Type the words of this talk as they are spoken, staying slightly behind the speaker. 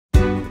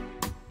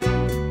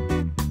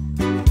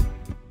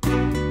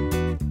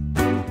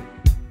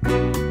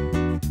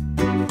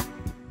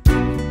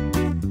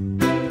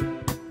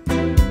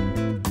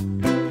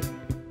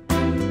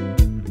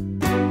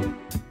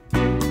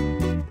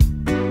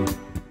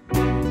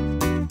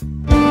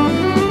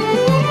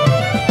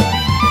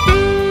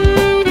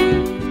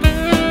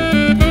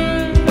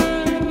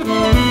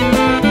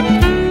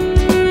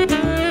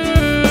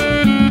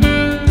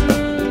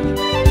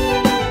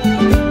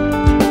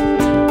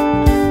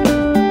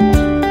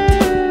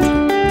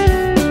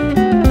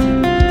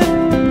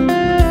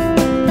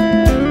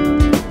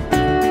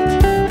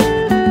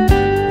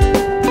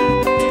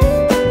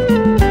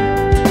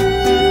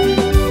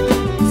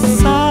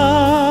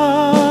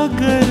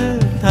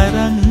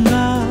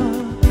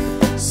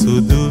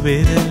සුදු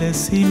වෙරළ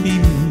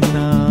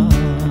සිඹින්නා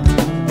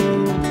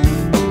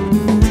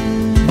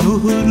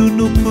නුහුරු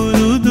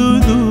නුපුරුදු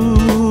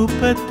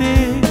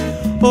දූපතේ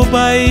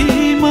ඔබයි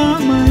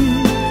මමයි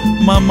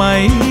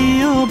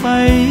මමයි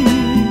ඔබයි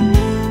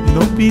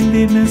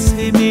නොබිඳෙන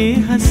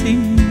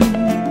සෙනෙහසින්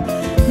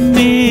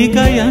මේ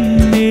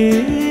ගයන්නේ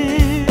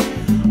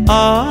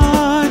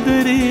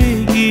ආදරේ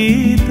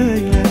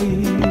ගීතයයි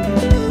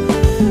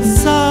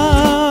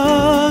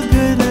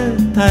සාගර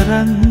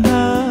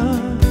තරංගා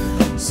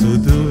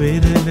සුදු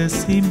වෙරළ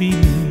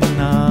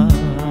සිඹින්නා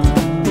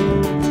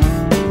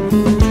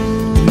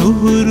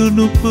නුහුරු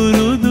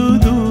නුපුරුදු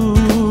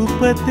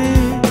දූපතේ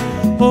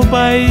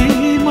ඔබයි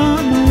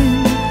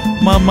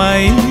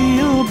මමයි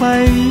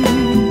ඔබයි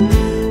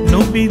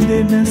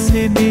නොබිඳෙන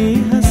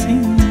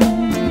සෙනෙහසින්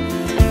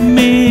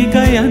මේ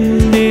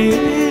ගයන්නේ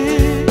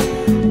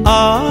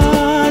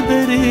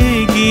ආදරේ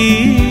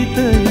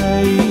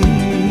ගීතයයි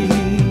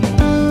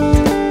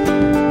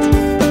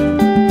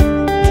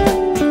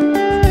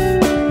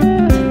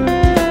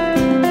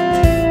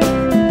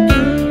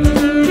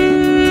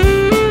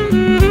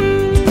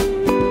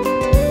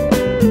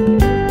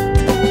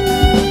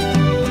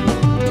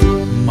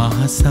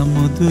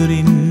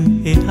සමුදුරින්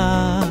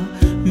එහා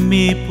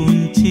මේ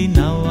පුංචි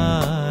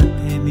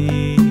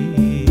නවාතැනේ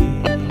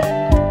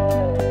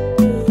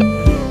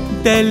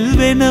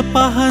දැල්වෙන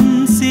පහන්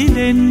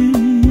සිරෙන්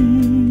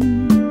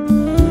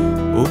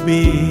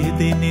ඔබේ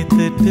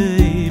දෙනෙතට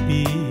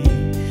එබී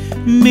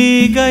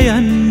මේ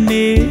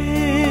ගයන්නේ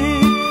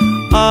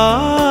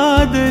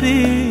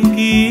ආදරේ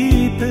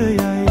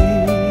ගීතයයි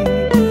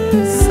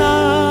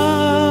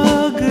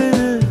සාගර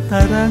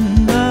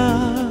තරංගා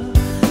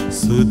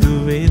සුදු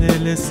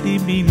වෙරළ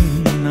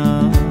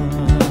සිඹින්නා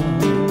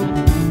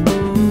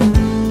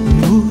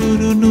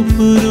නුහුරු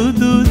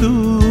නුපුරුදු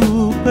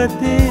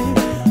දූපතේ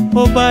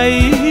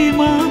ඔබයි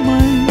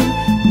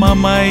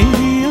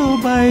මමයි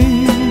ඔබයි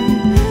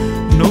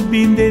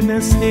නොබිඳෙන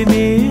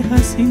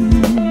සෙනෙහසින්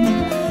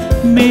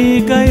මේ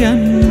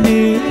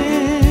ගයන්නේ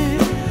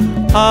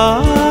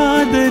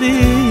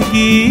ආදරේ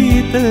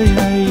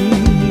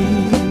ගීතයයි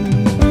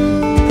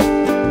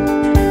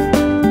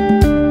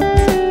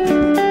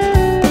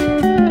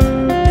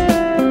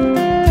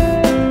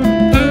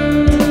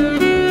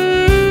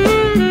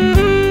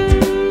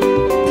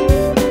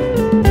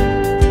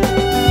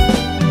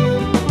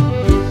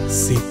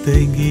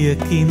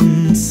සිතගියකින්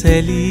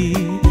සැලී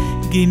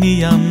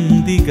ගිනියම්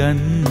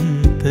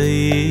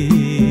දිගන්තයේ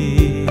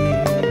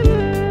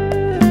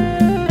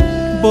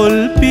පොල්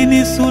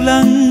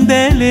පිනිසුලං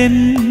දැලෙන්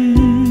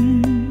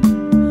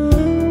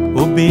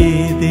ඔබේ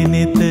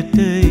දෙනෙතට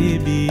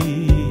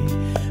එබී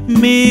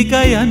මේ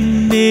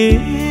ගයන්නේ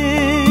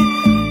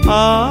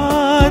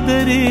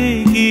ආදරේ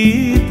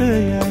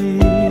ගීතයයි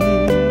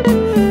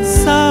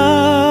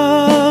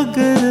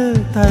සාගර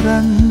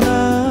තරංගා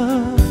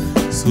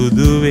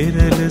සුදු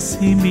වෙරළ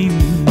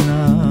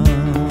සිඹින්නා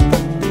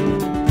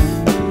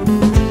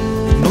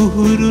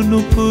නුහුරු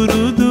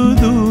නුපුරුදු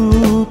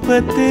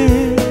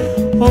දූපතේ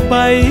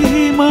ඔබයි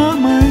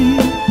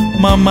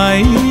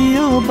මමයි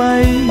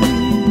ඔබයි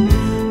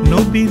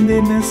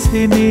නොබිඳෙන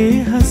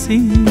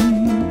සෙනෙහසින්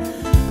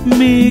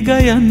මේ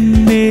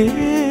ගයන්නේ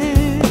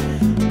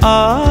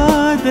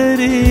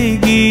ආදරේ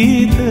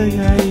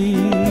ගීතයයි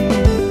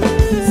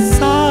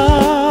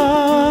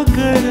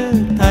සාගර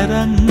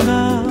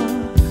තරංගා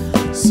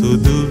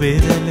සුදු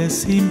වෙරළ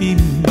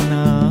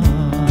සිඹින්නා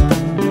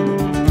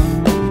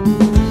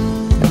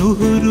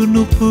නුහුරු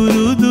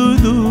නුපුරුදු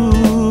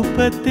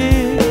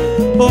දූපතේ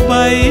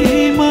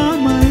ඔබයි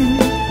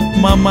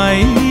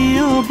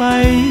මමයි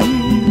ඔබයි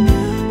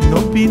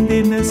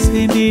නොබිඳෙන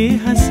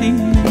සෙනෙහසින්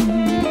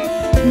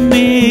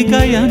මේ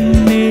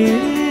ගයන්නේ